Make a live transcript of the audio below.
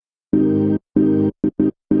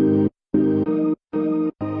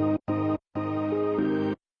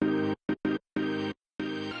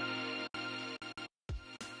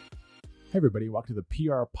everybody, welcome to the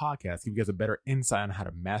PR podcast. Give you guys a better insight on how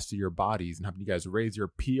to master your bodies and helping you guys raise your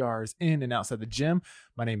PRs in and outside the gym.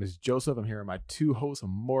 My name is Joseph. I'm here with my two hosts,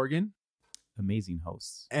 Morgan. Amazing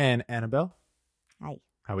hosts. And Annabelle. Hi.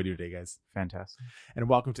 How we do today, guys? Fantastic. And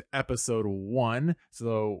welcome to episode 1.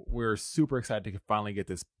 So we're super excited to finally get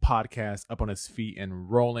this podcast up on its feet and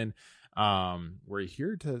rolling. We're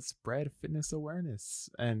here to spread fitness awareness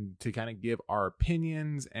and to kind of give our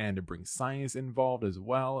opinions and to bring science involved as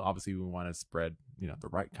well. Obviously, we want to spread, the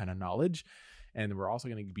right kind of knowledge. And we're also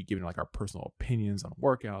going to be giving like our personal opinions on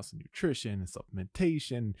workouts and nutrition and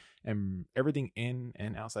supplementation and everything in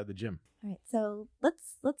and outside the gym. All right, so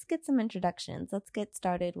let's get some introductions. Let's get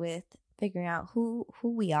started with figuring out who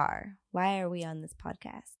we are. Why are we on this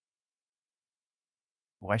podcast?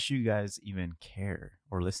 Why should you guys even care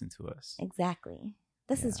or listen to us? Exactly.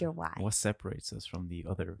 This is your why. What separates us from the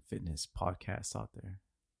other fitness podcasts out there?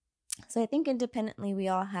 So I think independently, we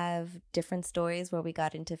all have different stories where we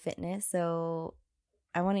got into fitness. So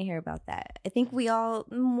I want to hear about that. I think we all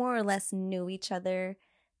more or less knew each other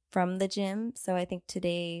from the gym. So I think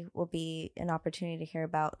today will be an opportunity to hear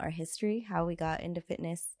about our history, how we got into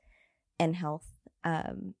fitness and health,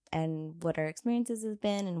 and what our experiences have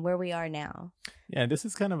been and where we are now. Yeah, this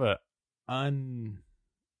is kind of it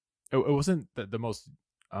wasn't the most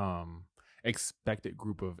expected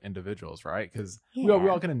group of individuals, right? Because we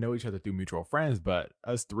all kind of know each other through mutual friends, but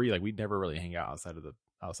us three, like, we never really hang out outside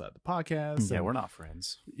the podcast. Yeah, we're not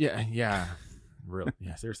friends. Yeah, really,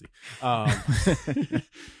 yeah, seriously.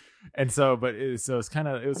 And so, it's kind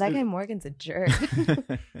of that guy Morgan's a jerk.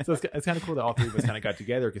 So it's kind of cool that all three of us kind of got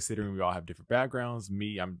together, considering we all have different backgrounds.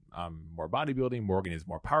 Me, I'm more bodybuilding. Morgan is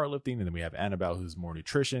more powerlifting, and then we have Annabelle, who's more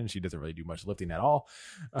nutrition. She doesn't really do much lifting at all.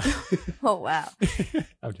 Oh wow,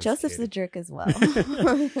 Joseph's kidding. a jerk as well.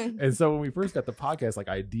 And so when we first got the podcast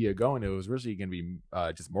idea going, it was originally going to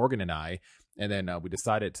be just Morgan and I. And then we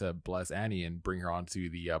decided to bless Annie and bring her onto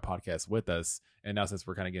the podcast with us. And now since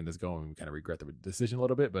we're kind of getting this going, we kind of regret the decision a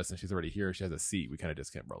little bit. But since she's already here, she has a seat, we kind of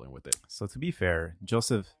just kept rolling with it. So to be fair,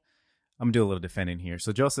 Joseph, I'm going to do a little defending here.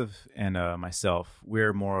 So Joseph and myself,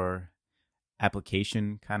 we're more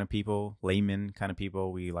application kind of people, layman kind of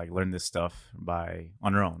people. We learn this stuff on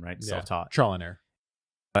our own, right? Yeah. Self-taught. Trial and error.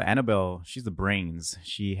 Annabelle, she's the brains.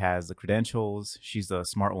 She has the credentials. She's the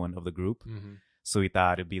smart one of the group. Mm-hmm. So we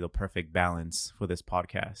thought it'd be the perfect balance for this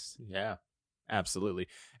podcast. Yeah, absolutely.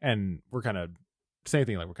 And we're kind of same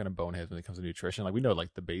thing. We're kind of boneheads when it comes to nutrition. We know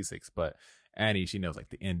the basics, but Annie, she knows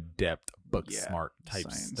the in-depth book smart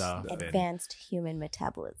type stuff. Advanced human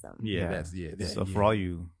metabolism. Yeah. So for all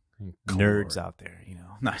you nerds out there,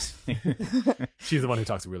 nice. She's the one who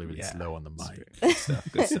talks really, really slow on the mic. Good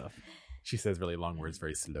stuff. Good stuff. She says really long words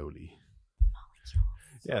very slowly.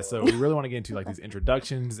 Yeah, so we really want to get into these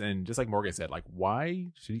introductions, and just like Morgan said, why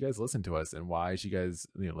should you guys listen to us, and why should you guys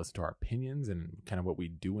listen to our opinions and kind of what we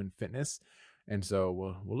do in fitness. And so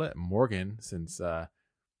we'll let Morgan, since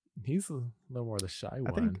he's a little more the shy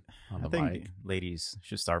one on the mic. Ladies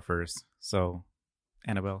should start first. So,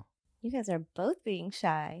 Annabelle, you guys are both being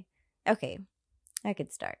shy. Okay, I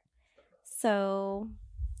could start. So,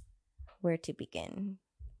 where to begin?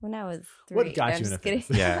 When I was 3. What got you in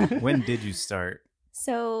fitness? Yeah, when did you start?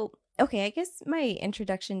 So, okay, I guess my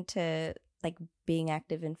introduction to being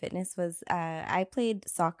active in fitness was I played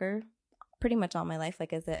soccer pretty much all my life,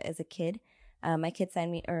 as a kid. My kids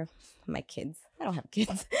signed me, or my kids, I don't have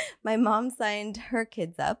kids. My mom signed her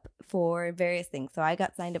kids up for various things. So I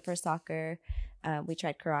got signed up for soccer. We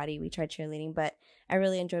tried karate, we tried cheerleading, but I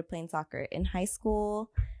really enjoyed playing soccer. In high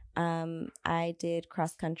school, I did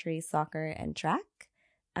cross country, soccer, and track.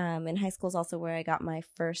 In high school is also where I got my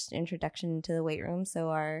first introduction to the weight room. So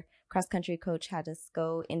our cross country coach had us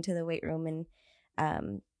go into the weight room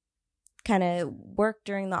and kind of work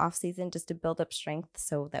during the off season just to build up strength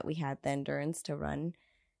so that we had the endurance to run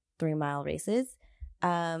 3-mile races.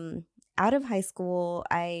 Out of high school,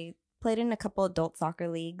 I played in a couple adult soccer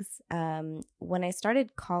leagues. When I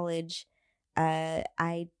started college,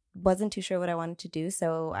 I wasn't too sure what I wanted to do.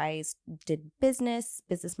 So I did business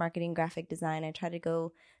marketing, graphic design. I tried to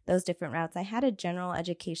go those different routes. I had a general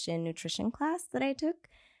education nutrition class that I took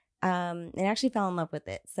and actually fell in love with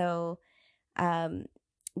it. So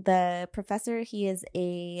the professor, he is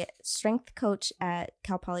a strength coach at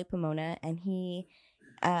Cal Poly Pomona, and he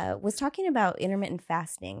was talking about intermittent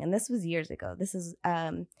fasting. And this was years ago. This is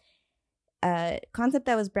a concept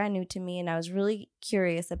that was brand new to me, and I was really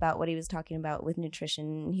curious about what he was talking about with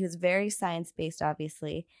nutrition. He was very science-based,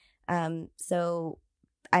 obviously. So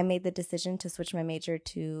I made the decision to switch my major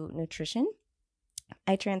to nutrition.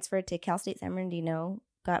 I transferred to Cal State San Bernardino,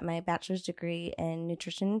 got my bachelor's degree in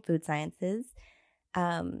nutrition and food sciences.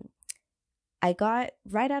 I got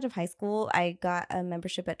right out of high school, I got a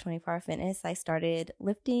membership at 24 Hour Fitness. I started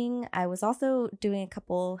lifting. I was also doing a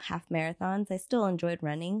couple half marathons. I still enjoyed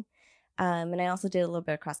running. And I also did a little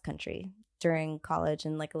bit of cross country during college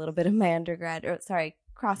and like a little bit of my undergrad, or sorry,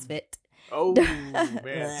 CrossFit. Oh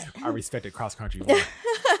man, I respected cross country more.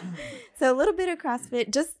 So a little bit of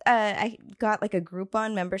CrossFit. Just I got like a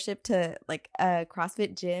Groupon membership to like a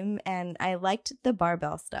CrossFit gym, and I liked the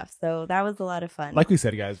barbell stuff. So that was a lot of fun. Like we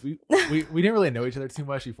said, guys, we didn't really know each other too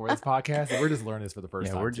much before this podcast. And we're just learning this for the first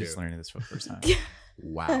time. Yeah, we're too. just learning this for the first time.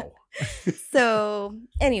 Wow. So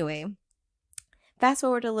anyway, fast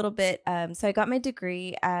forward a little bit. So I got my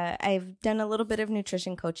degree. I've done a little bit of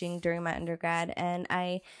nutrition coaching during my undergrad, and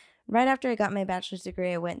right after I got my bachelor's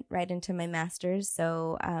degree, I went right into my master's.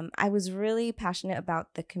 So I was really passionate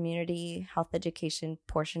about the community health education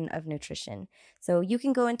portion of nutrition. So you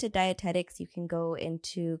can go into dietetics, you can go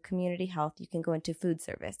into community health, you can go into food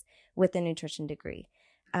service with a nutrition degree.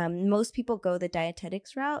 Most people go the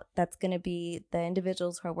dietetics route. That's going to be the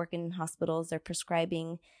individuals who are working in hospitals. They're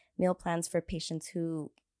prescribing meal plans for patients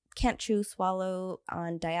who can't chew, swallow,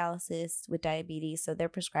 on dialysis with diabetes. So they're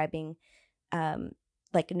prescribing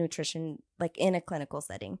like nutrition, like in a clinical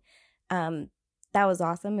setting. That was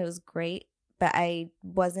awesome. It was great. But I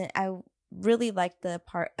really liked the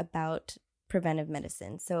part about preventive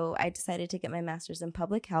medicine. So I decided to get my master's in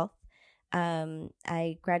public health.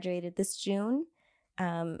 I graduated this June.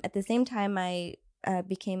 At the same time, I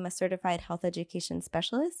became a certified health education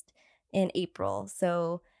specialist in April.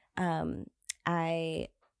 So I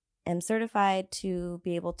am certified to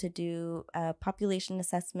be able to do a population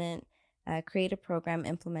assessment, create a program,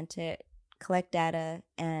 implement it, collect data,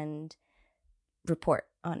 and report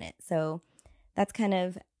on it. So that's kind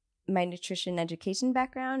of my nutrition education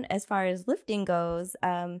background. As far as lifting goes,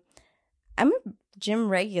 I'm a gym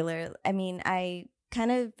regular. I mean, I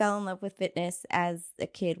kind of fell in love with fitness as a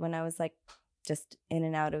kid when I was like just in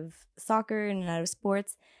and out of soccer, in and out of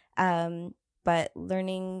sports. But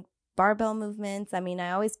learning barbell movements, I mean,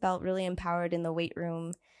 I always felt really empowered in the weight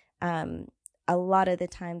room. A lot of the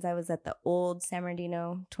times I was at the old San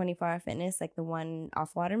Bernardino 24 Hour Fitness, like the one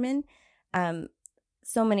off Waterman.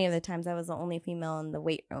 So many of the times I was the only female in the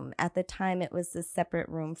weight room. At the time, it was a separate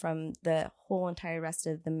room from the whole entire rest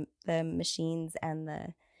of the machines and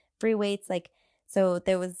the free weights. Like, so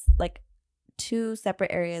there was like 2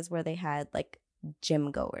 separate areas where they had like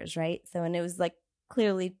gym goers, right? So, and it was like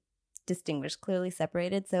clearly distinguished, clearly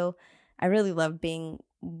separated. So I really loved being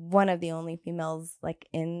one of the only females like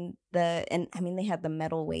in and I mean, they had the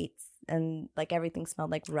metal weights and like everything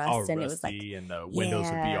smelled like rust, all and rusty, it was like, and the windows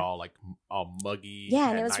would be all like all muggy.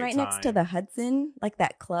 Yeah, and it was right next to the Hudson, like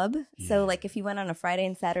that club. Yeah. So like if you went on a Friday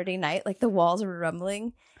and Saturday night, like the walls were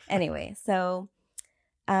rumbling. Anyway, so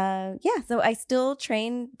so I still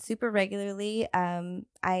train super regularly.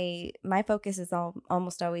 My focus is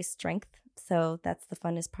almost always strength. So that's the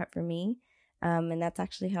funnest part for me. And that's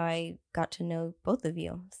actually how I got to know both of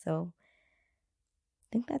you. So I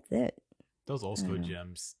think that's it. Those old school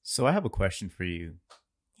gyms. So I have a question for you.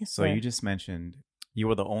 Yes, So sir. you just mentioned you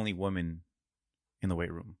were the only woman in the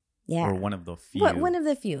weight room. Yeah. Or one of the few. One of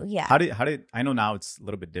the few, yeah. How did I know now it's a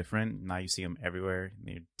little bit different. Now you see them everywhere.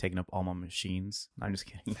 They're taking up all my machines. No, I'm just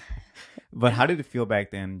kidding. But how did it feel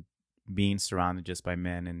back then being surrounded just by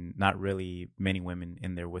men and not really many women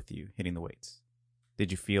in there with you hitting the weights?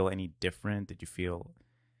 Did you feel any different? Did you feel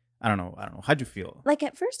I don't know. How'd you feel? Like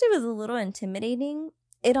at first it was a little intimidating.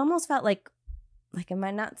 It almost felt like am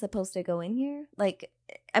I not supposed to go in here? Like,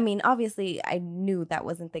 I mean, obviously I knew that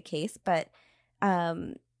wasn't the case, but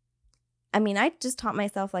I mean, I just taught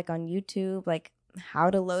myself like on YouTube, like how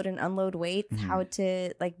to load and unload weights, how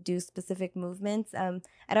to like do specific movements.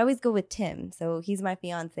 I'd always go with Tim. So he's my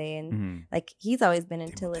fiance, and like he's always been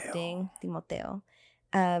into lifting, Timoteo.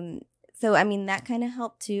 So I mean, that kind of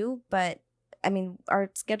helped too, but I mean,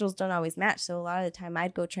 our schedules don't always match. So a lot of the time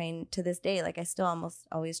I'd go train to this day. Like I still almost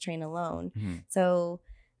always train alone. So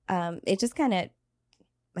it just kind of,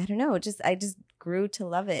 I don't know, I just grew to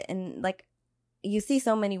love it. And like, you see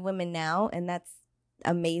so many women now, and that's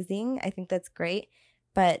amazing. I think that's great.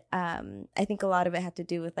 But I think a lot of it had to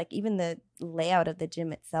do with like even the layout of the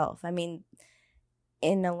gym itself. I mean,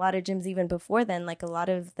 in a lot of gyms even before then, like a lot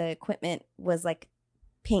of the equipment was like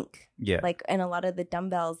pink. Yeah. Like, and a lot of the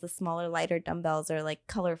dumbbells, the smaller, lighter dumbbells are like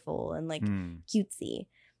colorful and like cutesy.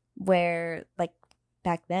 Where like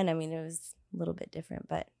back then, I mean, it was a little bit different.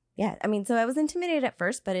 But yeah, I mean, so I was intimidated at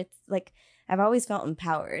first, but it's like I've always felt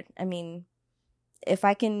empowered. I mean, if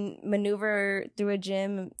I can maneuver through a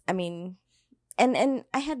gym, I mean, and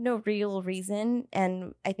I had no real reason.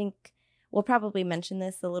 And I think we'll probably mention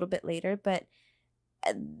this a little bit later, but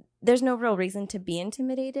there's no real reason to be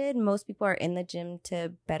intimidated. Most people are in the gym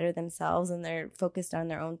to better themselves and they're focused on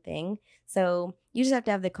their own thing. So you just have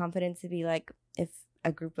to have the confidence to be like, if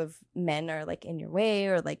a group of men are like in your way,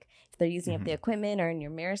 or like if they're using up the equipment or in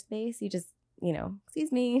your mirror space, you just,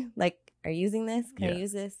 excuse me, like, are you using this? Can I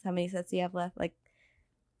use this? How many sets do you have left? Like,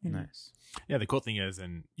 nice. Yeah, the cool thing is,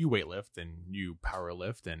 and you weightlift and you power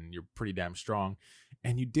lift and you're pretty damn strong,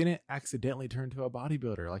 and you didn't accidentally turn to a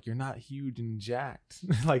bodybuilder. Like, you're not huge and jacked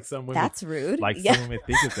like some women. That's rude. Like some women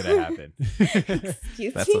think it's gonna happen.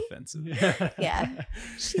 Excuse That's me? offensive. Yeah.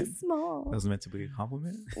 She's small. That was meant to be a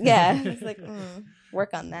compliment. Yeah. It's like,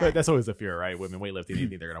 work on that. But that's always the fear, right? Women weightlifting, they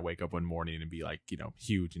think they're gonna wake up one morning and be like,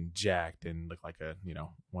 huge and jacked and look like a,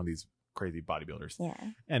 one of these crazy bodybuilders. Yeah.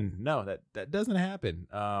 And no, that doesn't happen.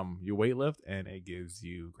 You weightlift and it gives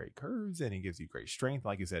you great curves and it gives you great strength.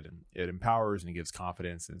 Like you said, it empowers and it gives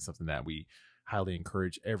confidence, and something that we highly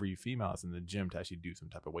encourage every female that's in the gym to actually do some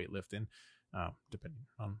type of weightlifting, depending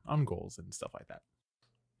on goals and stuff like that.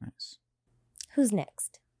 Nice. Who's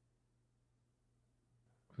next?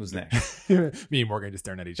 Who's next? Me and Morgan just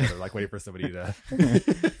staring at each other, like waiting for somebody to.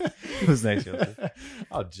 Who's next, Joseph?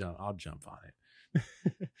 I'll jump on it.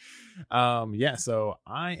 Yeah, so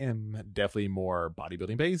I am definitely more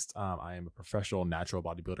bodybuilding based. I am a professional natural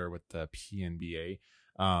bodybuilder with the PNBA.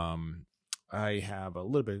 I have a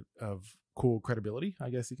little bit of cool credibility, I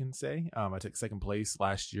guess you can say. I took second place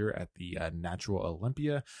last year at the Natural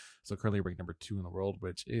Olympia, so currently ranked number 2 in the world,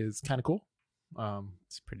 which is kind of cool.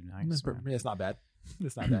 It's pretty nice. It's not bad.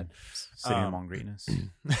 It's not bad. Sitting among greatness.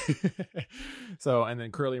 So, and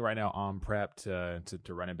then currently right now on prep to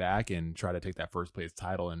run it back and try to take that first place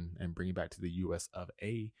title and bring it back to the US of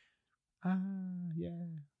A.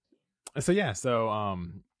 Yeah.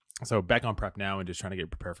 So back on prep now and just trying to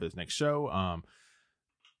get prepared for this next show.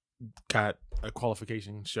 Got a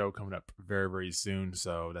qualification show coming up very, very soon.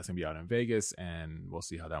 So that's going to be out in Vegas, and we'll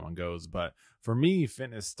see how that one goes. But for me,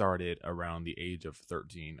 fitness started around the age of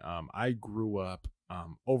 13. I grew up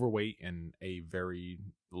overweight in a very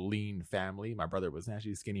lean family. My brother was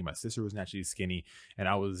naturally skinny. My sister was naturally skinny. And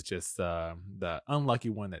I was just the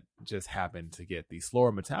unlucky one that just happened to get the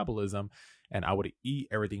slower metabolism. And I would eat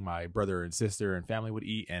everything my brother and sister and family would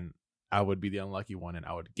eat, and I would be the unlucky one, and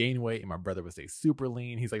I would gain weight, and my brother would stay super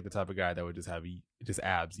lean. He's like the type of guy that would just have just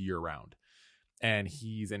abs year round. And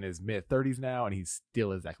he's in his mid 30s now, and he's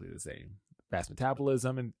still exactly the same. Fast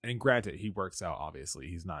metabolism. And granted, he works out, obviously.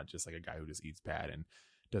 He's not just like a guy who just eats bad and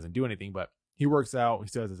doesn't do anything, but he works out. He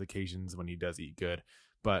still has his occasions when he does eat good.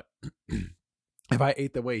 But if I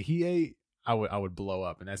ate the way he ate, I would blow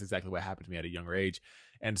up. And that's exactly what happened to me at a younger age.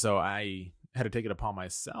 And so I had to take it upon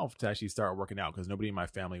myself to actually start working out, because nobody in my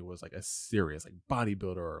family was like a serious like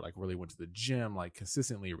bodybuilder or like really went to the gym like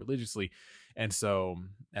consistently, religiously. And so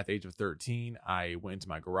at the age of 13, I went into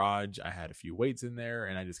my garage. I had a few weights in there,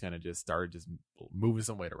 and I just kind of just started just moving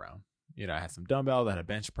some weight around. I had some dumbbells, I had a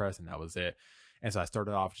bench press, and that was it. And so I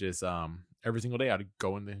started off just every single day I'd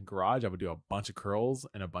go in the garage, I would do a bunch of curls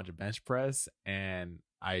and a bunch of bench press, and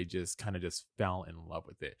I just kind of just fell in love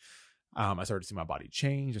with it. I started to see my body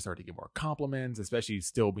change. I started to get more compliments, especially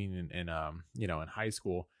still being in high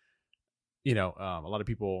school. A lot of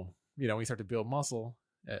people, when you start to build muscle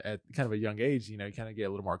at kind of a young age, you kind of get a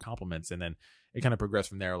little more compliments. And then it kind of progressed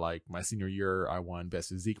from there. Like my senior year, I won Best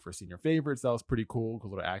Physique for senior favorites. That was pretty cool.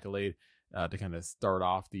 Cool little accolade to kind of start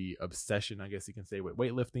off the obsession, I guess you can say, with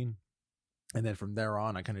weightlifting. And then from there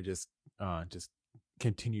on, I kind of just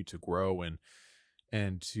continued to grow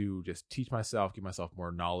and to just teach myself, give myself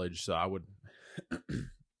more knowledge. So I would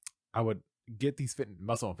get these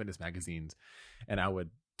muscle and fitness magazines, and I would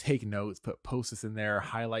take notes, put post-its in there,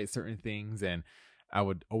 highlight certain things. And I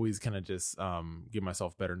would always kind of just give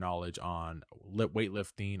myself better knowledge on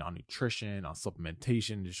weightlifting, on nutrition, on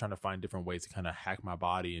supplementation, just trying to find different ways to kind of hack my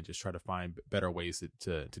body and just try to find better ways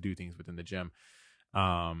to do things within the gym.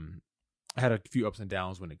 I had a few ups and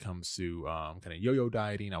downs when it comes to kind of yo-yo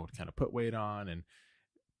dieting. I would kind of put weight on and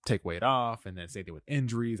take weight off, and then same thing with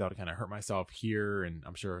injuries. I would kind of hurt myself here, and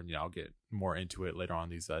I'm sure I'll get more into it later on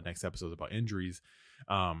these next episodes about injuries.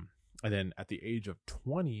 And then at the age of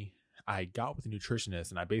 20, I got with a nutritionist,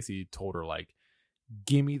 and I basically told her, like,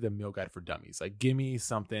 give me the meal guide for dummies. Like, give me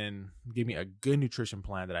a good nutrition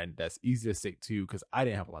plan that's easy to stick to, because I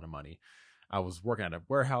didn't have a lot of money. I was working at a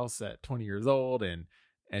warehouse at 20 years old, and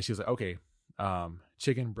she was like, okay,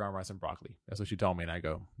 chicken, brown rice, and broccoli. That's what she told me. And I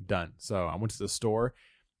go, done. So I went to the store,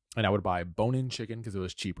 and I would buy bone-in chicken because it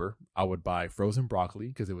was cheaper. I would buy frozen broccoli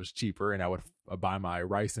because it was cheaper. And I would buy my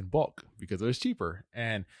rice in bulk because it was cheaper.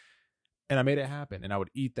 And And I made it happen. And I would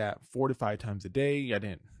eat that 4 to 5 times a day. I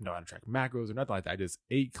didn't know how to track macros or nothing like that. I just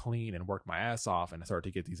ate clean and worked my ass off. And I started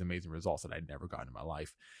to get these amazing results that I'd never gotten in my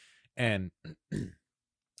life. And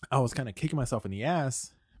I was kind of kicking myself in the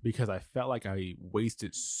ass because I felt like I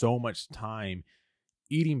wasted so much time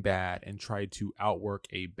eating bad and tried to outwork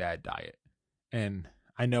a bad diet. And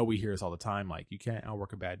I know we hear this all the time, like, you can't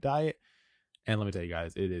outwork a bad diet. And let me tell you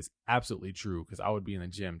guys, it is absolutely true, because I would be in the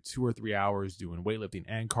gym 2 or 3 hours doing weightlifting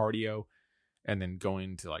and cardio, and then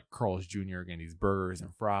going to like Carl's Jr., getting these burgers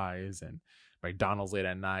and fries, and McDonald's late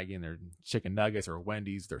at night, getting their chicken nuggets, or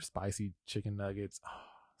Wendy's, their spicy chicken nuggets. Oh,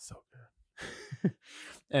 so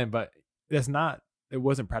good. But it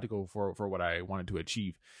wasn't practical for what I wanted to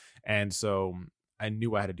achieve. And so I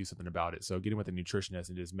knew I had to do something about it. So getting with a nutritionist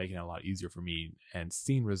and just making it a lot easier for me, and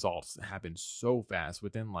seeing results happen so fast.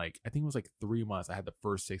 Within I think it was 3 months, I had the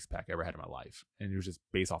first 6-pack I ever had in my life. And it was just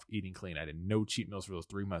based off eating clean. I did no cheat meals for those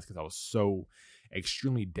 3 months because I was so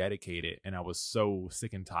extremely dedicated, and I was so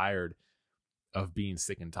sick and tired of being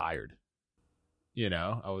sick and tired.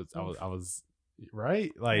 I was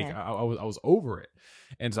right. I was over it.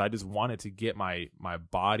 And so I just wanted to get my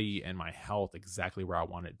body and my health exactly where I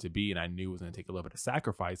wanted it to be. And I knew it was going to take a little bit of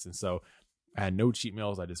sacrifice. And so I had no cheat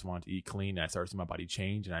meals. I just wanted to eat clean. And I started seeing my body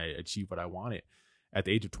change, and I achieved what I wanted. At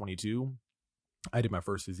the age of 22, I did my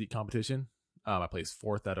first physique competition. I placed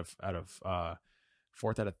fourth out of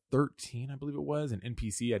 13, I believe it was. In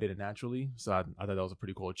NPC, I did it naturally. So I thought that was a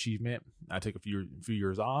pretty cool achievement. I took a few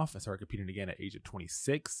years off. I started competing again at age of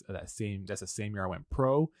 26. That's the same year I went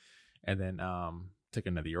pro. And then took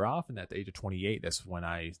another year off. And at the age of 28, that's when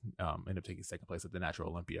I ended up taking second place at the Natural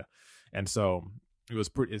Olympia. And so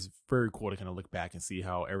it's very cool to kind of look back and see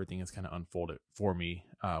how everything has kind of unfolded for me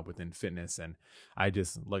within fitness. And I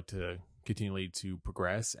just like to continually to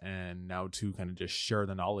progress, and now to kind of just share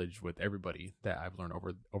the knowledge with everybody that I've learned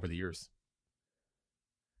over the years.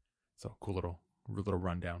 So cool little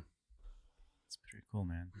rundown. That's pretty cool,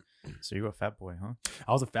 man. So you were a fat boy, huh?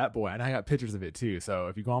 I was a fat boy, and I got pictures of it too. So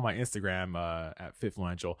if you go on my Instagram at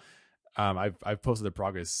Fitfluential, I've posted the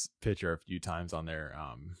progress picture a few times on there,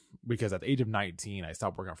 because at the age of 19, I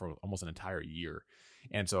stopped working out for almost an entire year.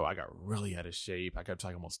 And so I got really out of shape. I got to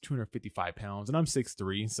like almost 255 pounds, and I'm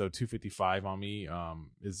 6'3", so 255 on me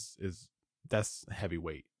that's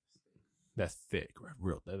heavyweight. That's thick,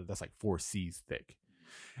 that's like 4 C's thick.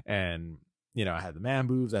 And I had the man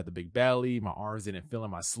boobs, I had the big belly, my arms didn't fill in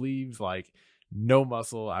my sleeves, like no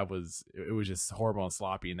muscle. It was just horrible and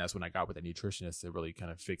sloppy. And that's when I got with a nutritionist to really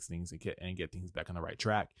kind of fix things and get things back on the right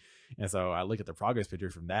track. And so I look at the progress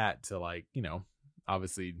pictures from that to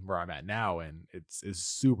obviously where I'm at now, and it's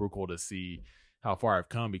super cool to see how far I've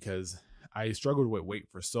come, because I struggled with weight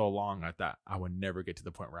for so long. I thought I would never get to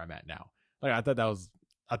the point where I'm at now. I thought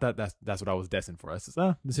that's what I was destined for. This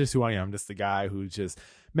is just who I am. I'm just the guy who's just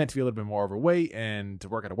meant to be a little bit more overweight and to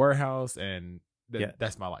work at a warehouse, and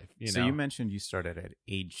that's my life. So you mentioned you started at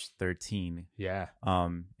age 13. Yeah.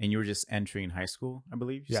 And you were just entering high school, I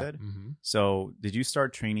believe you said. Mm-hmm. So did you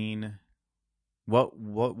start training? What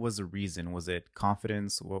was the reason? Was it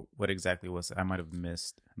confidence? What exactly was it? I might have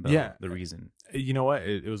missed the reason. You know what?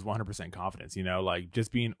 It was 100% confidence.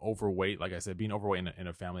 Just being overweight. Like I said, being overweight in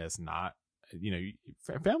a family that's not,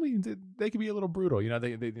 family, they can be a little brutal.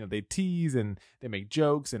 They tease and they make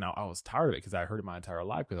jokes, and I was tired of it because I heard it my entire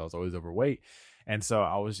life because I was always overweight. And so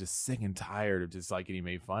I was just sick and tired of just like getting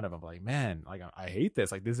made fun of. I'm like, man, like I hate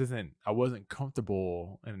this. Like I wasn't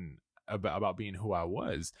comfortable about being who I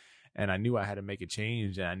was. And I knew I had to make a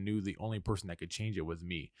change, and I knew the only person that could change it was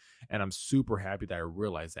me. And I'm super happy that I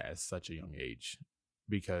realized that at such a young age,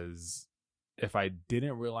 because if I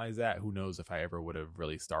didn't realize that, who knows if I ever would have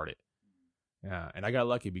really started. Yeah. And I got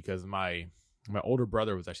lucky because my older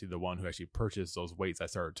brother was actually the one who actually purchased those weights I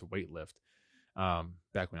started to weight lift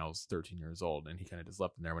back when I was 13 years old. And he kind of just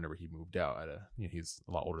left them there whenever he moved out. He's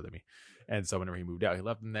a lot older than me. And so whenever he moved out, he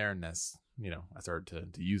left them there, and that's, I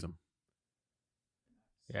started to use them.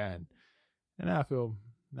 Yeah, and now I feel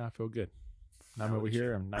good. Now I'm over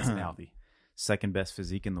here. I'm nice and healthy. Second best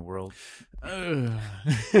physique in the world. That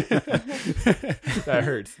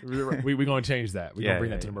hurts. We're gonna change that. We're gonna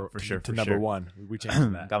bring that to number for sure. To number one. We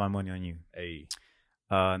changed that. Got my money on you. Hey.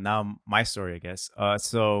 Now my story, I guess.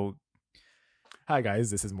 So, hi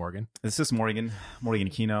guys, this is Morgan. This is Morgan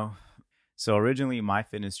Aquino. So originally, my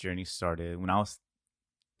fitness journey started when I was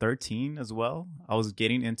 13 as well. I was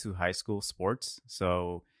getting into high school sports.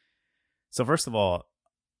 So first of all,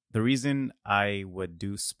 the reason I would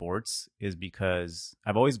do sports is because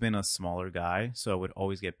I've always been a smaller guy, so I would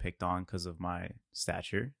always get picked on because of my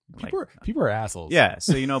stature. People are assholes. Yeah,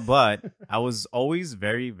 so but I was always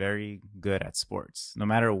very, very good at sports. No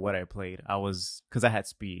matter what I played, I was, because I had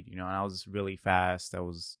speed, and I was really fast. I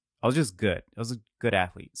was just good. I was a good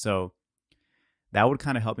athlete. So that would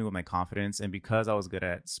kind of help me with my confidence. And because I was good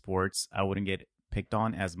at sports, I wouldn't get picked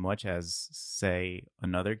on as much as, say,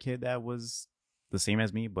 another kid that was the same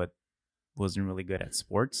as me, but wasn't really good at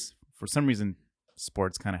sports. For some reason,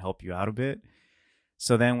 sports kind of help you out a bit.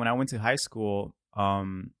 So then when I went to high school, I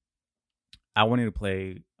wanted to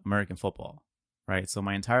play American football, right? So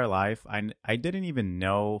my entire life, I didn't even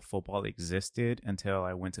know football existed until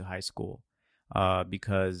I went to high school.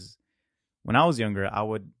 Because when I was younger, I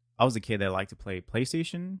was a kid that liked to play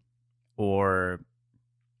PlayStation, or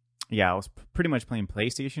I was pretty much playing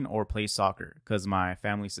PlayStation or play soccer because my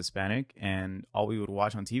family's Hispanic, and all we would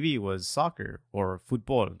watch on TV was soccer or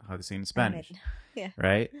football, how they say in Spanish. Yeah.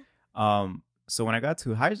 Right. So when I got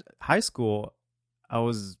to high school, I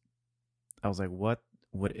was like, what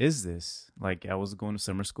is this? Like, I was going to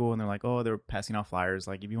summer school, and they're like, oh, they're passing out flyers.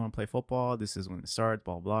 Like, if you want to play football, this is when it starts,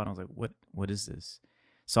 blah, blah. And I was like, what is this?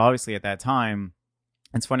 So obviously at that time,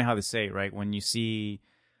 it's funny how they say, right? When you see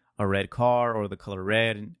a red car or the color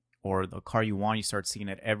red or the car you want, you start seeing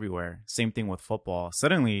it everywhere. Same thing with football.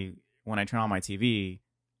 Suddenly, when I turned on my TV,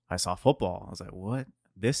 I saw football. I was like, what?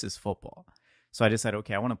 This is football. So I decided,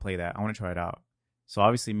 okay, I want to play that. I want to try it out. So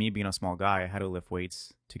obviously, me being a small guy, I had to lift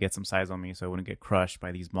weights to get some size on me so I wouldn't get crushed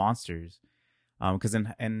by these monsters. Because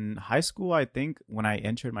in high school, I think when I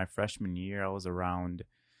entered my freshman year, I was around,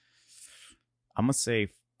 I'm going to say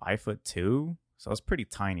 5'2". So I was pretty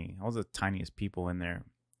tiny. I was the tiniest people in there.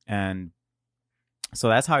 And so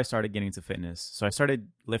that's how I started getting into fitness. So I started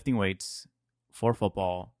lifting weights for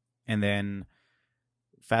football. And then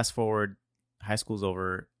fast forward, high school's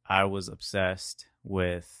over, I was obsessed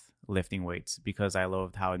with lifting weights because I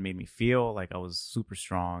loved how it made me feel like I was super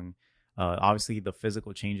strong. Obviously, the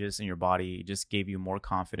physical changes in your body just gave you more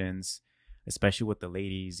confidence, especially with the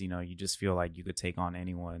ladies. You just feel like you could take on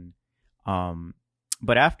anyone.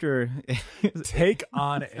 But after take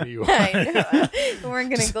on anyone, I know. We're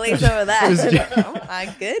gonna glaze over that. Oh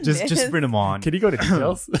my goodness! Just bring them on. Can you go to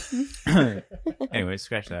details? Anyway,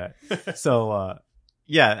 scratch that. So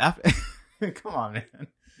after come on, man.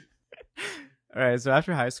 All right. So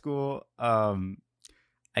after high school,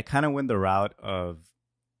 I kind of went the route of,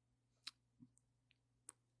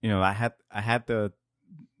 I had the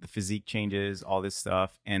physique changes, all this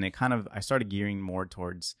stuff, and I started gearing more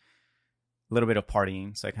towards a little bit of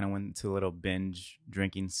partying. So I kind of went to a little binge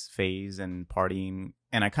drinking phase and partying,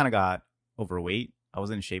 and I kind of got overweight. I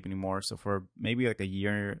wasn't in shape anymore. So for maybe like a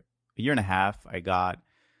year and a half, I got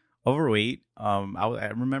overweight.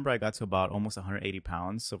 I remember I got to about almost 180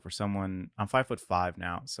 pounds. So for someone, I'm 5'5"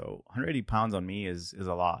 now. So 180 pounds on me is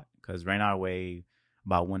a lot, because right now I weigh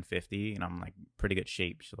about 150 and I'm like pretty good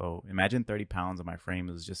shape. So imagine 30 pounds on my frame.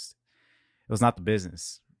 It was not the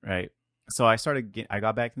business, right? So I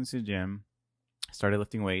got back into the gym, started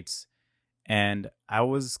lifting weights, and I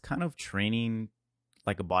was kind of training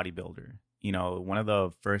like a bodybuilder. One of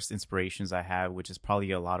the first inspirations I have, which is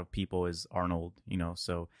probably a lot of people, is Arnold.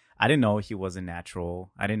 So I didn't know he wasn't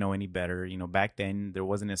natural. I didn't know any better. Back then there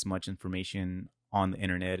wasn't as much information on the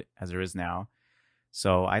internet as there is now.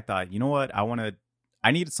 So I thought, you know what?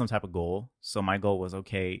 I needed some type of goal. So my goal was,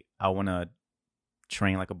 okay, I want to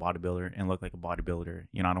train like a bodybuilder and look like a bodybuilder.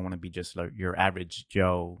 I don't want to be just like your average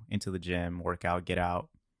Joe, into the gym, work out, get out.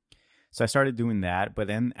 So I started doing that. But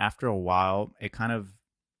then after a while,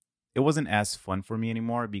 it wasn't as fun for me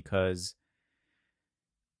anymore, because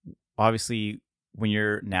obviously when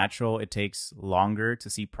you're natural, it takes longer to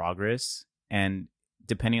see progress. And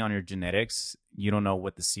depending on your genetics, you don't know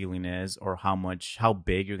what the ceiling is or how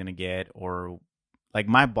big you're going to get, or like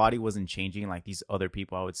my body wasn't changing like these other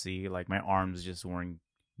people I would see. Like my arms just weren't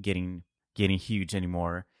getting huge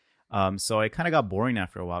anymore. So it kind of got boring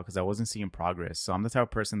after a while because I wasn't seeing progress. So I'm the type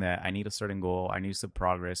of person that I need a certain goal, I need some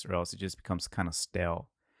progress, or else it just becomes kind of stale.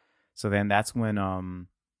 So then that's when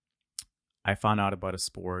I found out about a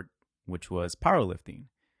sport, which was powerlifting.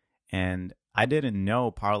 And I didn't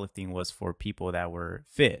know powerlifting was for people that were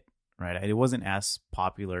fit, right? It wasn't as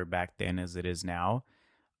popular back then as it is now.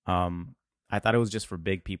 I thought it was just for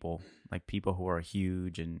big people, like people who are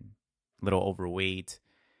huge and a little overweight,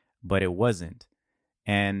 but it wasn't.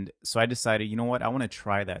 And so I decided, you know what? I want to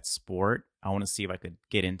try that sport. I want to see if I could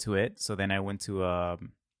get into it. So then I went to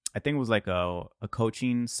I think it was like a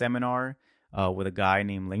coaching seminar with a guy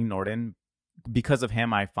named Lane Norton because of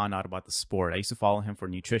him, I found out about the sport. I used to follow him for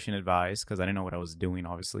nutrition advice because I didn't know what I was doing,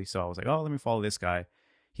 obviously. So I was like, oh, let me follow this guy.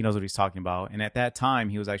 He knows what he's talking about. And at that time,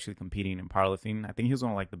 he was actually competing in powerlifting. I think he was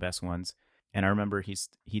one of like the best ones. And I remember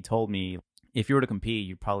he told me if you were to compete,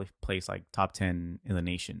 you'd probably place like top 10 in the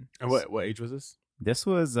nation. And what age was this? This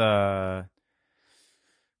was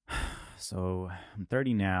so I'm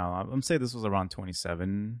 30 now. I'm gonna say this was around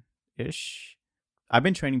 27-ish. I've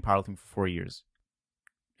been training powerlifting for 4 years.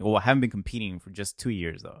 Well, I haven't been competing for just 2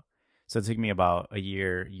 years though. So it took me about a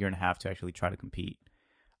year and a half to actually try to compete.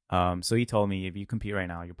 So he told me if you compete right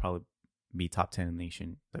now, you'll probably be top 10 in the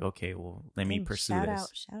nation. Like, okay, well, let me pursue this.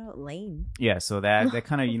 Shout out Lane. Yeah, so that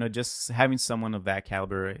kind of, just having someone of that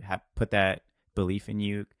caliber put that belief in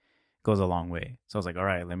you goes a long way. So I was like, all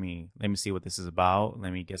right, let me see what this is about.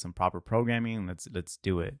 Let me get some proper programming. Let's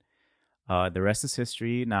do it. The rest is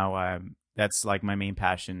history. Now that's like my main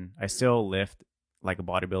passion. I still lift like a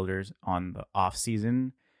bodybuilder on the off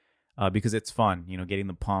season because it's fun, getting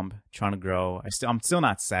the pump, trying to grow. I'm still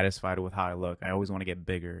not satisfied with how I look. I always want to get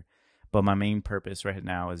bigger. But my main purpose right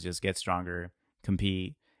now is just get stronger,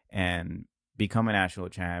 compete, and become a national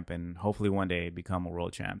champ, and hopefully one day become a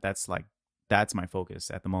world champ. That's my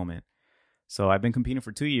focus at the moment. So I've been competing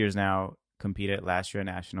for 2 years now. Competed last year at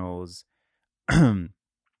nationals.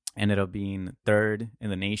 Ended up being third in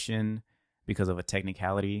the nation because of a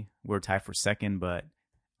technicality. We're tied for second, but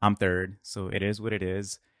I'm third, so it is what it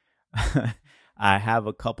is. I have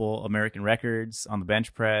a couple American records on the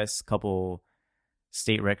bench press, couple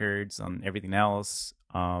state records on everything else.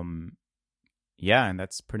 Yeah, and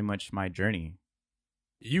that's pretty much my journey.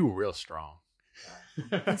 You were real strong.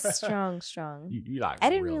 Strong. You like I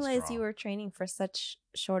didn't real realize strong. you were training for such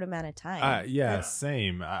short amount of time. Yeah,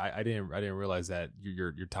 same. I didn't realize that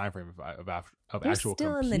your time frame of You're actual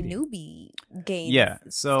still competing. in the newbie game. Yeah,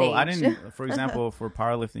 so stage. I didn't. For example, for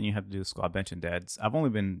powerlifting, you have to do squat, bench, and deads. I've only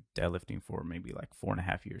been deadlifting for maybe like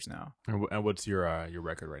 4.5 years now. And what's your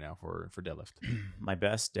record right now for deadlift? My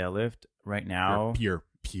best deadlift right now, Your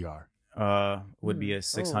PR. would be a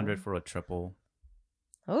 600 for a triple.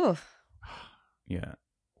 Oh. Yeah.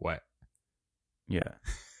 What? Yeah.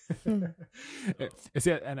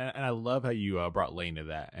 See, and I love how you brought Lane to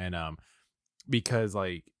that, and because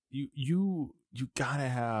like you gotta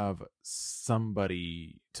have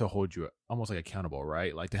somebody to hold you almost like accountable,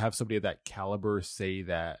 right? Like to have somebody of that caliber say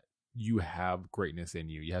that you have greatness in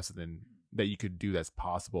you, you have something that you could do that's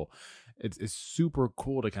possible. It's super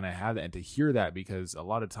cool to kind of have that and to hear that, because a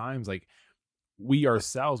lot of times like we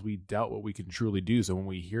ourselves, we doubt what we can truly do. So when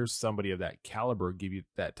we hear somebody of that caliber give you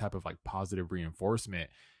that type of like positive reinforcement,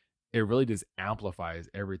 it really just amplifies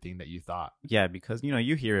everything that you thought. Yeah, because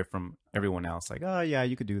you hear it from everyone else, like, oh yeah,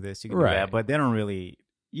 you could do this, you could do Right. that, but they don't really,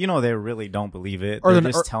 they really don't believe it. They're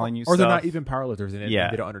just telling you or stuff. they're not even powerlifters in it. Yeah.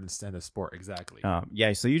 They don't understand the sport exactly.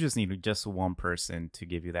 Yeah, so you just need just one person to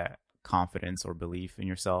give you that confidence or belief in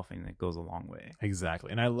yourself, and it goes a long way.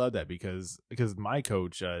 Exactly. And I love that because my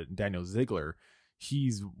coach, Daniel Ziegler,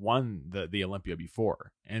 he's won the Olympia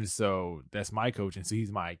before. And so that's my coach. And so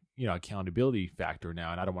he's my, accountability factor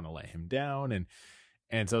now. And I don't want to let him down.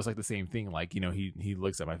 And so it's like the same thing. Like, he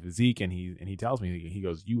looks at my physique and he tells me, he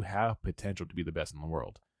goes, you have potential to be the best in the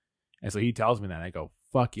world. And so he tells me that, and I go,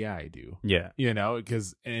 fuck yeah, I do. Yeah.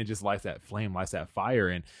 Because it just lights that flame, lights that fire.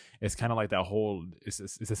 And it's kind of like that whole, it's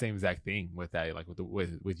the same exact thing with that, like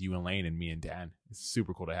with you and Lane and me and Dan. It's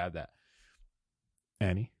super cool to have that.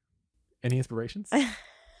 Annie, any inspirations?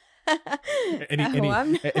 any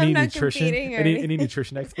I'm not nutrition? competing or Any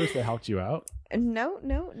nutrition experts that helped you out? No.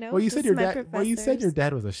 Well, you said your just my dad. Well, you said your professors.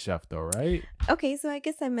 dad was a chef, though, right? Okay, so I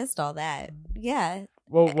guess I missed all that. Yeah.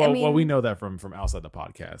 Well, I mean- we know that from outside the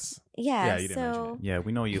podcast. Yeah. you didn't mention so it. Yeah,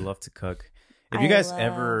 we know you love to cook. If I you guys love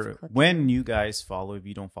ever, cooking. when you guys follow, if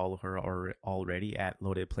you don't follow her already at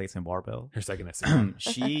Loaded Plates and Barbell, Her second Instagram.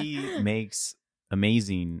 she makes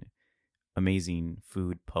amazing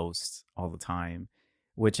food posts all the time,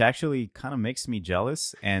 which actually kind of makes me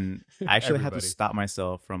jealous. And I actually have to Everybody. stop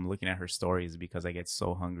myself from looking at her stories because I get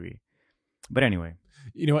so hungry. But anyway,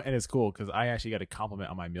 You know what? And it's cool because I actually got a compliment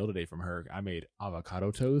on my meal today from her. I made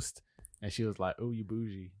avocado toast, and she was like, "Oh, you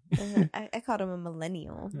bougie." I called him a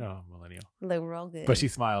millennial. Oh, millennial. Look real good. But she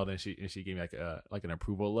smiled and she gave me like an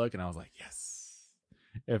approval look, and I was like, "Yes."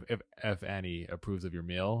 If Annie approves of your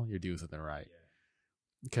meal, you're doing something right.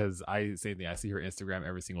 Because same thing. I see her Instagram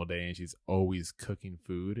every single day, and she's always cooking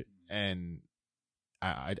food, and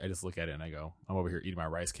I just look at it and I go, "I'm over here eating my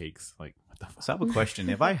rice cakes." Like, what the fuck? so I have a question.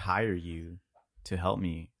 If I hire you to help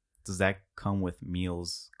me, does that come with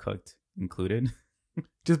meals cooked included?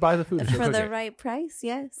 Just buy the food. and she'll for cook the it. right price,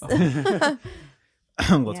 yes. We'll Yeah.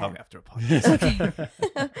 talk after a podcast.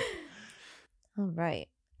 Okay. All right.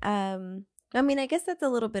 I mean, I guess that's a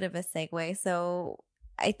little bit of a segue. So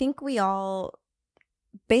I think we all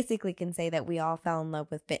basically can say that we all fell in love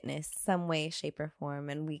with fitness some way, shape, or form.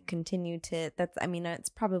 And we continue to, that's, I mean, it's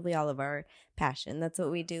probably all of our passion. That's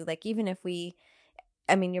what we do. Like, even if we,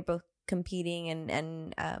 I mean, you're both competing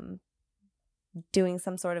and doing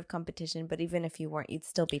some sort of competition, but even if you weren't, you'd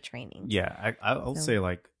still be training. Yeah, I'll say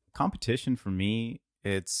like competition for me,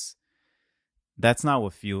 that's not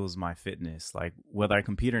what fuels my fitness. Like whether I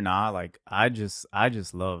compete or not, like I just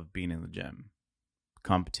love being in the gym,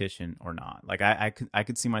 competition or not. Like I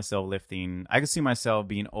could see myself lifting. I could see myself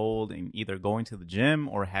being old and either going to the gym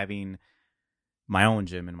or having my own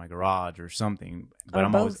gym in my garage or something. But Or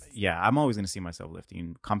I'm both. I'm always going to see myself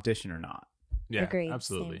lifting, competition or not. Yeah, Agreed,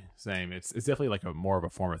 absolutely. Same. It's definitely like a more of a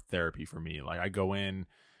form of therapy for me. Like I go in,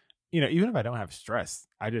 even if I don't have stress,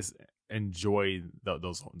 I just enjoy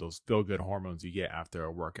those feel good hormones you get after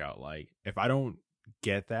a workout. Like if I don't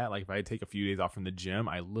get that, like if I take a few days off from the gym,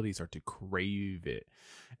 I literally start to crave it.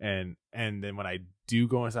 And then when I do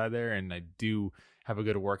go inside there and I do have a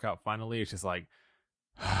good workout finally, it's just like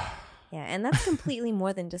Yeah, and that's completely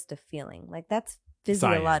more than just a feeling. Like that's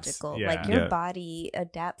physiological. Science. Like Yeah. your Yeah. body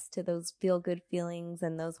adapts to those feel good feelings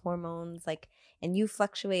and those hormones. Like, and you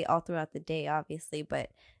fluctuate all throughout the day, obviously,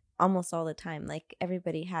 but almost all the time. Like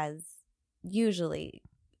everybody has usually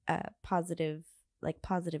positive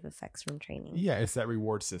effects from training. Yeah, it's that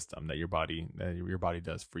reward system that your body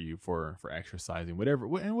does for you for exercising,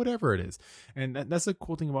 whatever it is. And that's the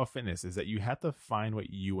cool thing about fitness is that you have to find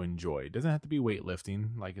what you enjoy. It doesn't have to be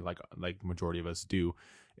weightlifting like majority of us do.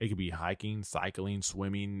 It could be hiking, cycling,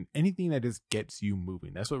 swimming, anything that just gets you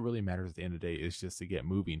moving. That's what really matters at the end of the day, is just to get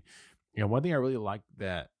moving. One thing I really like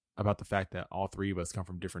that about the fact that all three of us come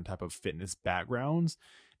from different type of fitness backgrounds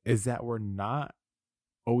is that we're not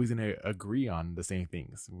always going to agree on the same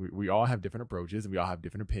things. We all have different approaches and we all have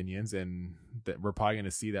different opinions, and that we're probably going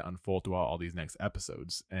to see that unfold throughout all these next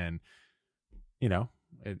episodes. And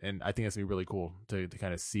and I think that's gonna be really cool to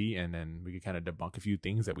kind of see, and then we can kind of debunk a few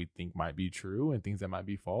things that we think might be true and things that might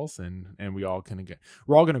be false, and we're all going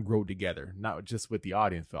to grow together, not just with the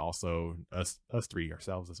audience but also us three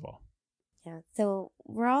ourselves as well. Yeah. So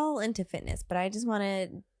we're all into fitness, but I just want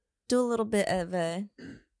to do a little bit of a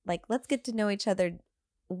let's get to know each other.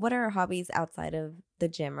 What are our hobbies outside of the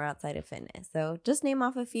gym or outside of fitness? So just name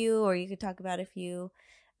off a few, or you could talk about a few,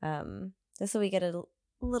 just so we get a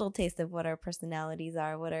little taste of what our personalities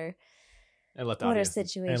are, what our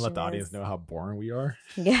situation and let the audience is. know how boring we are.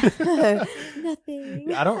 Yeah. Nothing.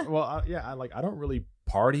 Yeah, I don't really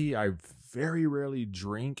party. I very rarely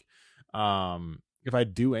drink. If I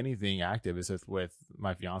do anything active, it's just with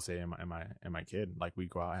my fiance and my kid. Like we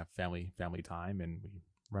go out, have family time, and we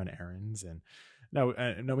run errands. And no,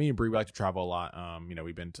 me and Bree, we like to travel a lot.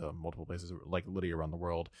 We've been to multiple places, like literally around the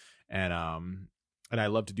world, and I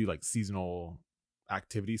love to do like seasonal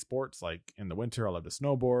activity sports. Like in the winter, I love to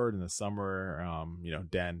snowboard. In the summer,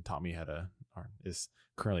 Dan taught me is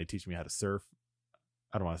currently teaching me how to surf.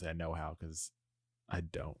 I don't want to say I know how, because I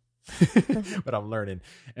don't. But I'm learning.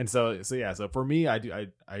 And so yeah, so for me, I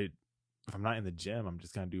if I'm not in the gym, I'm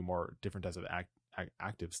just kind of do more different types of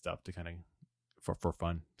active stuff to kind of for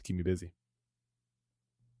fun, to keep me busy.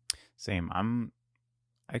 Same.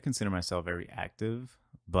 I consider myself very active,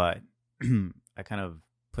 but I kind of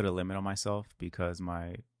put a limit on myself because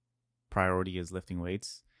my priority is lifting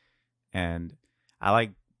weights, and I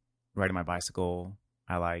like riding my bicycle.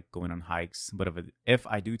 I like going on hikes, but if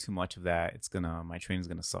I do too much of that, my training's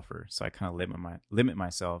gonna suffer. So I kind of limit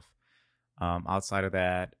myself. Outside of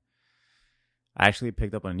that, I actually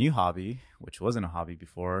picked up a new hobby, which wasn't a hobby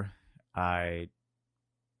before. I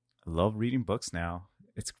love reading books now.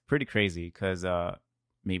 It's pretty crazy because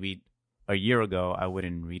maybe a year ago I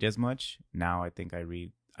wouldn't read as much. Now I think I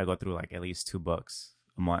go through like at least 2 books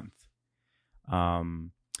a month.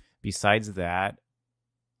 Besides that,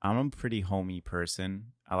 I'm a pretty homey person.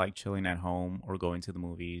 I like chilling at home or going to the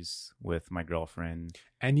movies with my girlfriend.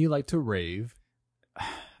 And you like to rave.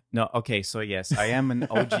 No, okay, so yes, I am an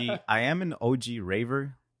OG. I am an OG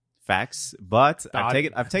raver. Facts, but I've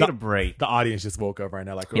taken a break. The audience just woke up right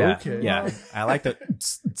now, like, Yeah, okay, yeah. I like the,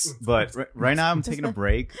 but right now I'm taking a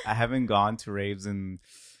break. I haven't gone to raves in,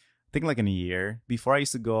 I think, like in a year. Before I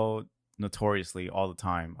used to go notoriously all the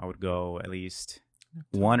time. I would go at least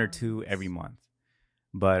 1 or 2 every month.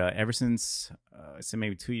 But ever since, so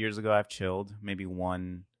maybe 2 years ago, I've chilled. Maybe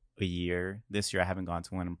 1 a year. This year I haven't gone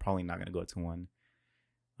to one. I'm probably not gonna go to one.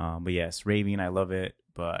 But yes, raving, I love it.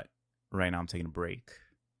 But right now I'm taking a break.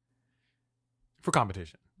 for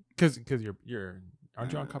competition, because you're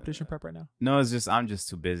Aren't you on competition prep right now? No, it's just I'm just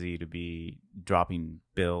too busy to be dropping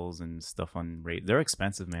bills and stuff on rate. They're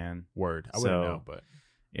expensive, man. Word. I wouldn't know, but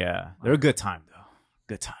yeah, they're a good time though.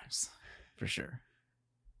 Good times for sure.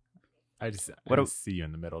 I just see you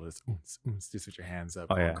in the middle, just just with your hands up,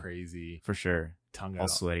 going crazy, for sure. Tongue all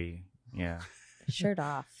out, sweaty. Yeah, shirt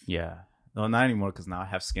off. Yeah. No, not anymore because now I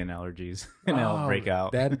have skin allergies and I'll break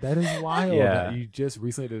out. That is wild. That you just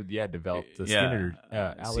recently developed the skin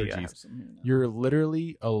allergies. You're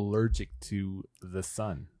literally allergic to the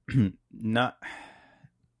sun. Not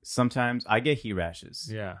sometimes I get heat rashes.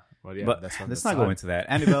 Yeah. Well, yeah, but let's not go into that.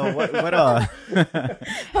 Annabelle, what I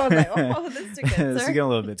was like, oh, this took it, sir. This is getting a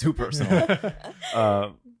little bit too personal.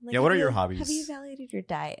 What are your hobbies? Have you evaluated your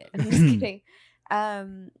diet? I'm just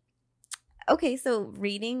kidding. Okay, so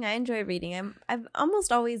reading. I enjoy reading. I've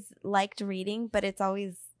almost always liked reading, but it's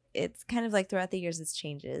kind of like throughout the years it's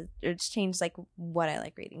changed like what I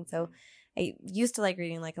like reading. So I used to like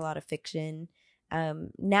reading like a lot of fiction.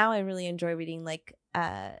 Now I really enjoy reading like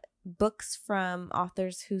books from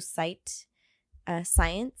authors who cite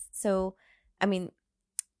science. So, I mean,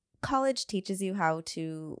 college teaches you how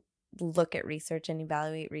to look at research and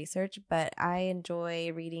evaluate research, but I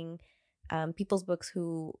enjoy reading people's books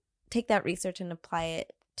who take that research and apply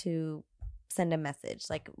it to send a message,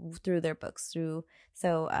 like through their books.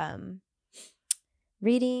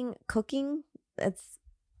 Reading, cooking.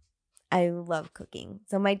 I love cooking.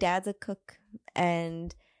 So my dad's a cook,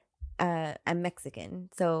 and I'm Mexican.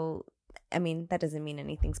 So, I mean, that doesn't mean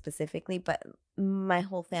anything specifically, but my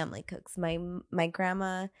whole family cooks. My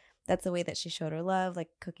grandma, that's the way that she showed her love, like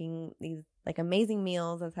cooking these like amazing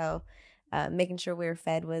meals. That's how making sure we were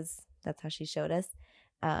fed that's how she showed us.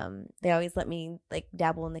 They always let me like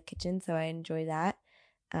dabble in the kitchen, so I enjoy that.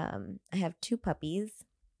 I have 2 puppies.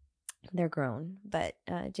 They're grown, but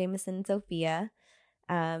Jameson and Sophia.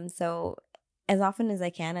 So as often as I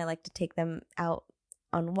can, I like to take them out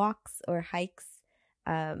on walks or hikes.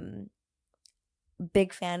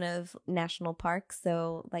 Big fan of national parks,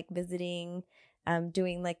 so like visiting,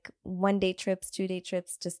 doing like 1-day trips, 2-day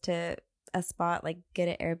trips, just to a spot, like get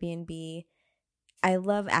an Airbnb. I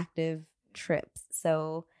love active trips,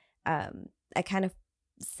 so I kind of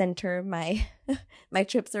center my my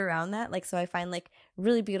trips around that. Like, so I find like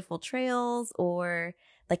really beautiful trails or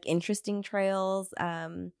like interesting trails,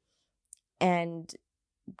 and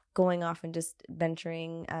going off and just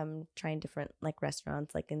venturing, trying different like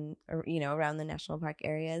restaurants, like in, or, around the national park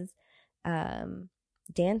areas.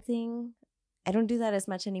 Dancing, I don't do that as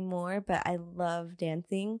much anymore, but I love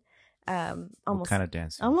dancing. What kind of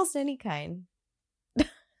dancing? Almost any kind.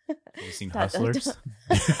 Have you seen Hustlers?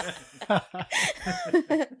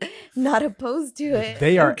 Not opposed to it.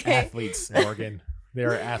 They are athletes, Morgan. They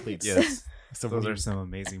are athletes. Yes. So those are some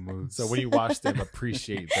amazing moves. So when you watch them,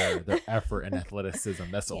 appreciate their effort and athleticism.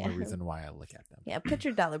 That's the only reason why I look at them. Yeah, put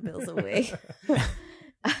your dollar bills away.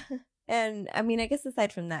 And I mean, I guess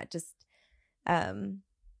aside from that, just I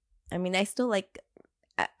mean, I still like,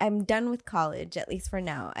 I'm done with college, at least for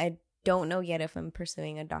now. I don't know yet if I'm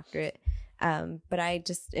pursuing a doctorate, but I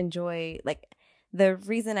just enjoy, like, the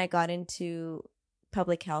reason I got into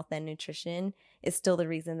public health and nutrition is still the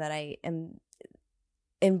reason that I am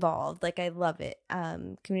involved. Like, I love it.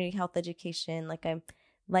 Community health education, like, I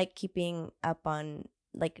like keeping up on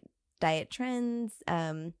like diet trends.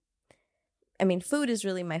 I mean, food is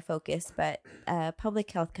really my focus, but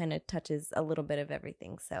public health kind of touches a little bit of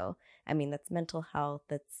everything. So, I mean, that's mental health,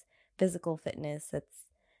 that's physical fitness, that's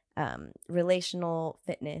relational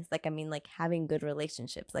fitness. Like, I mean, like having good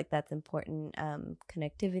relationships, like that's important.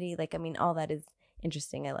 Connectivity, like, I mean, all that is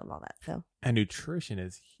interesting. I love all that. So, and nutrition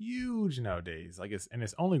is huge nowadays. Like, it's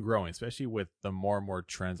only growing, especially with the more and more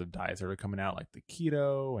trends of diets that are coming out, like the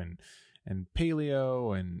keto and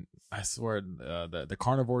paleo, and I swear the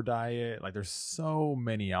carnivore diet. Like, there's so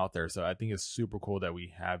many out there. So I think it's super cool that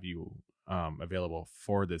we have you available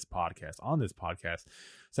for this podcast, on this podcast,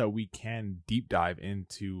 so we can deep dive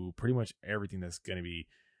into pretty much everything that's going to be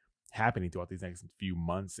happening throughout these next few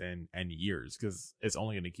months and years, because it's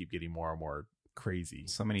only going to keep getting more and more crazy.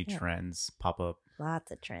 So many trends pop up.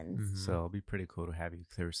 Lots of trends. Mm-hmm. So it'll be pretty cool to have you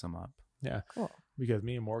clear some up. Yeah, cool. Because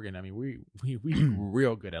me and Morgan, I mean, we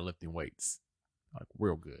real good at lifting weights, like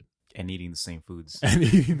real good, and eating the same foods.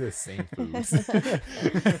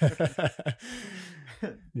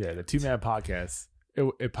 Yeah, the 2-man podcast,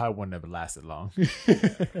 it probably wouldn't have lasted long.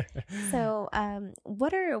 So,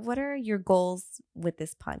 what are your goals with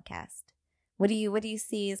this podcast? What do you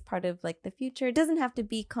see as part of like the future? It doesn't have to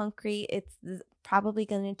be concrete. It's probably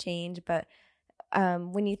going to change, but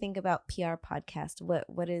when you think about PR podcast, what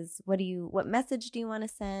message do you want to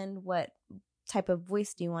send? What type of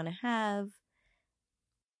voice do you want to have?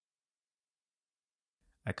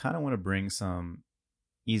 I kind of want to bring some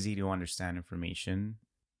easy to understand information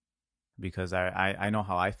because I know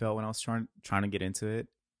how I felt when I was trying to get into it.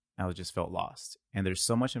 I was just felt lost. And there's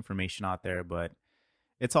so much information out there, but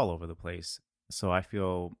it's all over the place. So I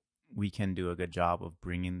feel we can do a good job of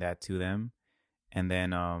bringing that to them. And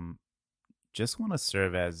then just want to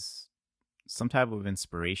serve as some type of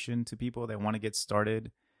inspiration to people that want to get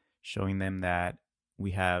started, showing them that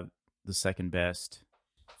we have the second best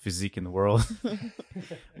physique in the world.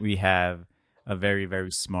 We have a very,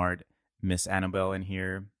 very smart Miss Annabelle in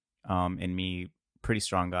here, and me, pretty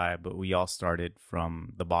strong guy, but we all started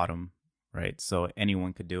from the bottom, right? So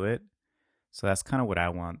anyone could do it. So that's kind of what I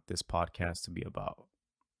want this podcast to be about.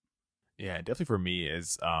 Yeah, definitely for me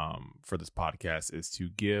is for this podcast is to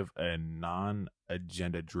give a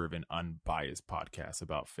non-agenda driven, unbiased podcast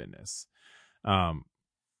about fitness.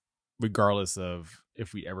 Regardless of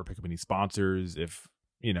if we ever pick up any sponsors, if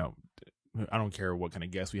I don't care what kind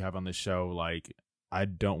of guests we have on this show. Like, I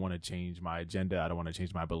don't want to change my agenda. I don't want to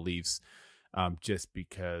change my beliefs just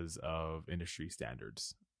because of industry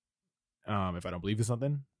standards. If I don't believe in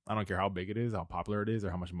something, I don't care how big it is, how popular it is, or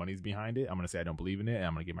how much money is behind it. I'm going to say I don't believe in it, and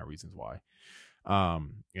I'm going to give my reasons why.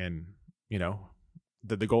 And,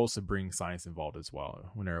 the goal is to bring science involved as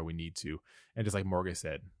well whenever we need to. And just like Morgan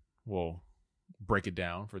said, we'll break it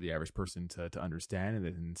down for the average person to understand.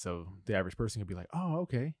 And so the average person can be like, oh,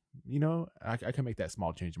 okay, I can make that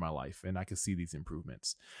small change in my life and I can see these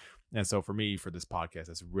improvements. And so for me, for this podcast,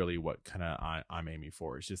 that's really what kind of I'm aiming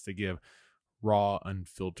for. It's just to give raw,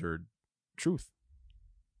 unfiltered truth,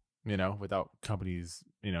 without companies,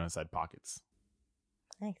 inside pockets.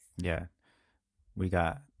 Nice. Yeah. We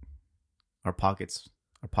got our pockets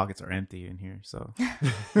are empty in here, so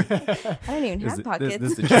I don't even have pockets.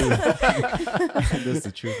 This is the truth. This is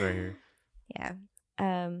the truth right here. Yeah.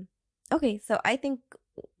 Okay, so I think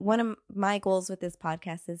one of my goals with this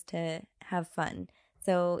podcast is to have fun.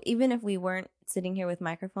 So even if we weren't sitting here with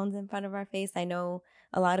microphones in front of our face, I know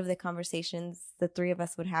a lot of the conversations the three of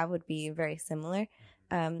us would have would be very similar.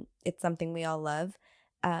 It's something we all love.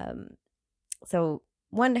 So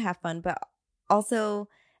one, to have fun, but also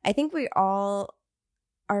I think we all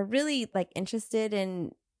are really interested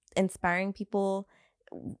in inspiring people.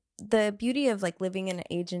 The beauty of living in an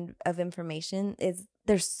age of information is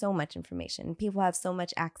there's so much information. People have so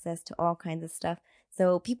much access to all kinds of stuff.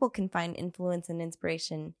 So people can find influence and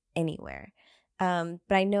inspiration anywhere. But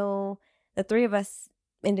I know the three of us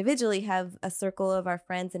individually have a circle of our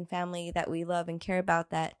friends and family that we love and care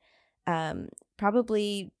about that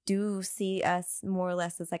probably do see us more or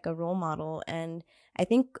less as a role model. And I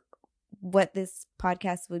think what this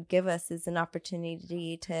podcast would give us is an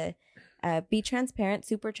opportunity to be transparent,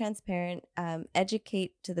 super transparent,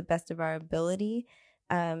 educate to the best of our ability,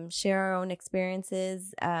 share our own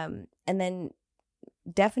experiences, and then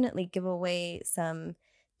definitely give away some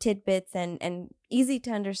tidbits and easy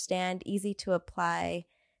to understand, easy to apply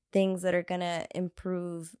things that are going to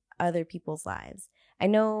improve other people's lives. I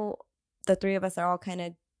know the three of us are all kind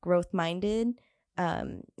of growth minded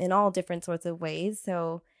in all different sorts of ways.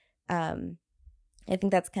 So I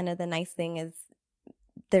think that's kind of the nice thing is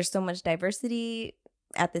there's so much diversity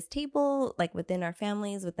at this table, within our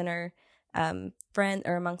families, within our friends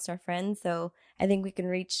or amongst our friends. So I think we can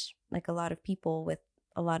reach a lot of people with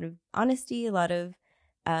a lot of honesty, a lot of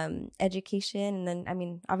education, and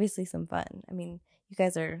then, obviously some fun. You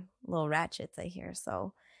guys are little ratchets, I hear,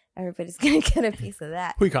 so everybody's going to get a piece of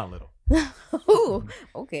that. We got little. Ooh,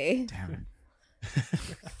 okay. Damn it.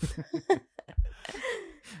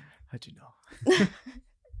 How'd you know?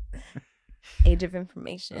 Age of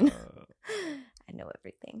information. I know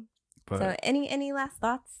everything. But So any last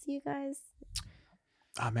thoughts, you guys?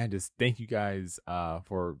 Man, just thank you guys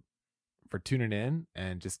for tuning in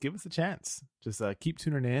and just give us a chance. Just keep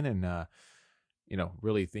tuning in and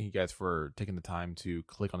really thank you guys for taking the time to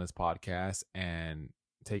click on this podcast and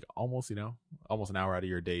take almost an hour out of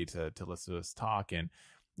your day to listen to us talk. And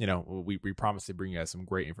we promise to bring you guys some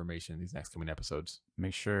great information in these next coming episodes.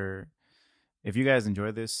 make sure, if you guys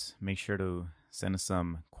enjoy this, make sure to send us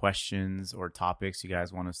some questions or topics you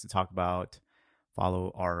guys want us to talk about.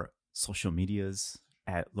 Follow our social medias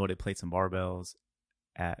at Loaded Plates and Barbells,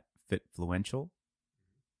 at Fitfluential,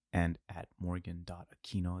 and at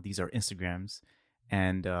Morgan.Aquino. These are Instagrams,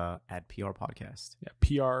 and at PR Podcast. Yeah,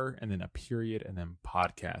 PR and then a period and then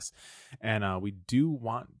podcast. And we do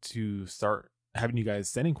want to start having you guys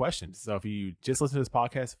sending questions. So if you just listen to this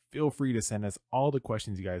podcast, feel free to send us all the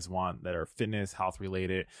questions you guys want that are fitness, health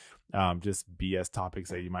related, just BS topics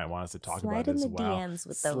that you might want us to talk about as well. DMs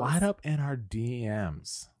with those. Slide up in our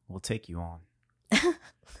DMs. We'll take you on.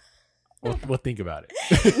 We'll think about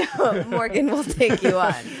it. No, Morgan will take you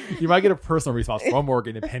on. You might get a personal response from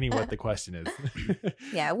Morgan depending what the question is.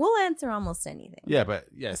 Yeah, we'll answer almost anything. Yeah, but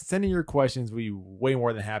yeah, sending your questions, we way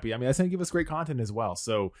more than happy. I mean, that's gonna give us great content as well.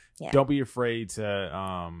 So don't be afraid to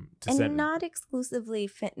and send. Not exclusively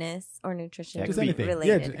fitness or nutrition. Yeah, just anything.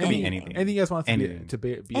 Related. Yeah, It could be anything. Anything you guys want us Anything. to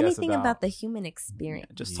be anything about the human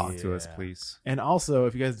experience. Just talk to us, please. And also,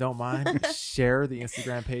 if you guys don't mind, share the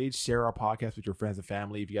Instagram page, share our podcast with your friends and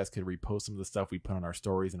family. If you guys could repost some of the stuff we put on our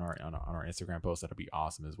stories and on our Instagram posts, that'd be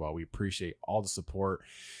awesome as well. We appreciate all the support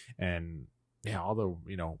and all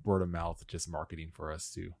the word of mouth, just marketing for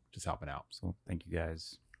us to just helping out. So thank you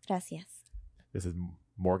guys. Gracias. This is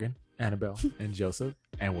Morgan, Annabelle, and Joseph,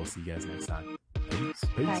 and we'll see you guys next time. Peace.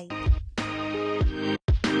 Bye.